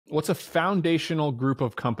what's a foundational group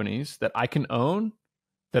of companies that I can own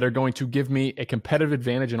that are going to give me a competitive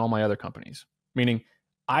advantage in all my other companies? Meaning,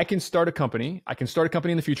 I can start a company. I can start a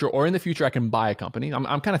company in the future, or in the future, I can buy a company.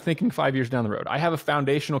 I'm kind of thinking 5 years down the road. I have a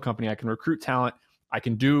foundational company. I can recruit talent. I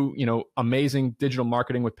can do, amazing digital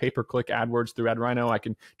marketing with pay-per-click AdWords through AdRhino. I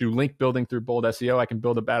can do link building through Bold SEO. I can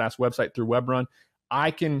build a badass website through WebRun.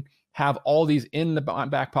 I can have all these in the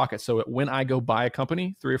back pocket so that when I go buy a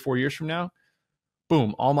company 3 or 4 years from now,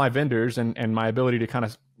 boom, all my vendors and my ability to kind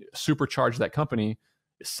of supercharge that company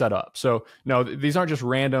is set up. So no, these aren't just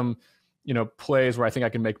random, plays where I think I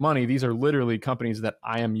can make money. These are literally companies that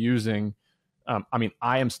I am using.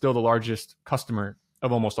 I am still the largest customer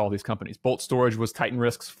of almost all these companies. Bolt Storage was Titan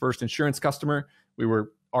Risk's first insurance customer. We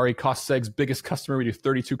were RE Costseg's biggest customer. We did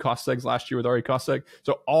 32 Costsegs last year with RE Costseg.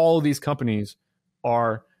 So all of these companies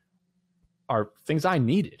are things I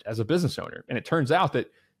needed as a business owner. And it turns out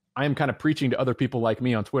that I am kind of preaching to other people like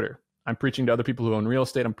me on Twitter. I'm preaching to other people who own real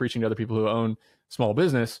estate. I'm preaching to other people who own small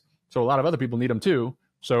business. So a lot of other people need them too.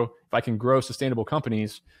 So if I can grow sustainable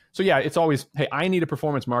companies. So yeah, it's always, hey, I need a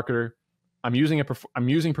performance marketer. I'm using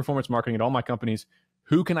performance marketing at all my companies.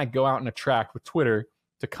 Who can I go out and attract with Twitter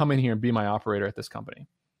to come in here and be my operator at this company?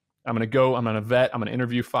 I'm going to vet, I'm going to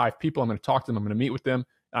interview 5 people. I'm going to talk to them. I'm going to meet with them.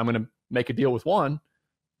 I'm going to make a deal with one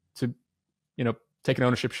to, take an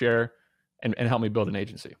ownership share and help me build an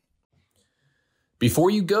agency.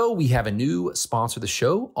 Before you go, we have a new sponsor of the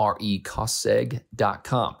show,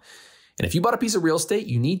 recostseg.com. And if you bought a piece of real estate,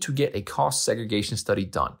 you need to get a cost segregation study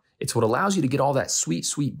done. It's what allows you to get all that sweet,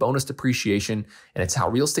 sweet bonus depreciation. And it's how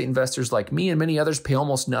real estate investors like me and many others pay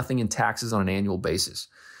almost nothing in taxes on an annual basis.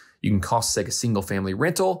 You can cost seg a single family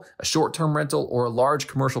rental, a short-term rental, or a large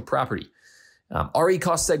commercial property.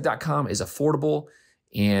 recostseg.com is affordable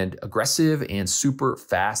and aggressive and super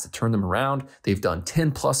fast to turn them around. They've done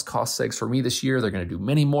 10 plus cost segs for me this year. They're going to do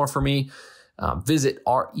many more for me. Visit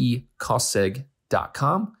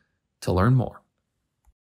recostseg.com to learn more.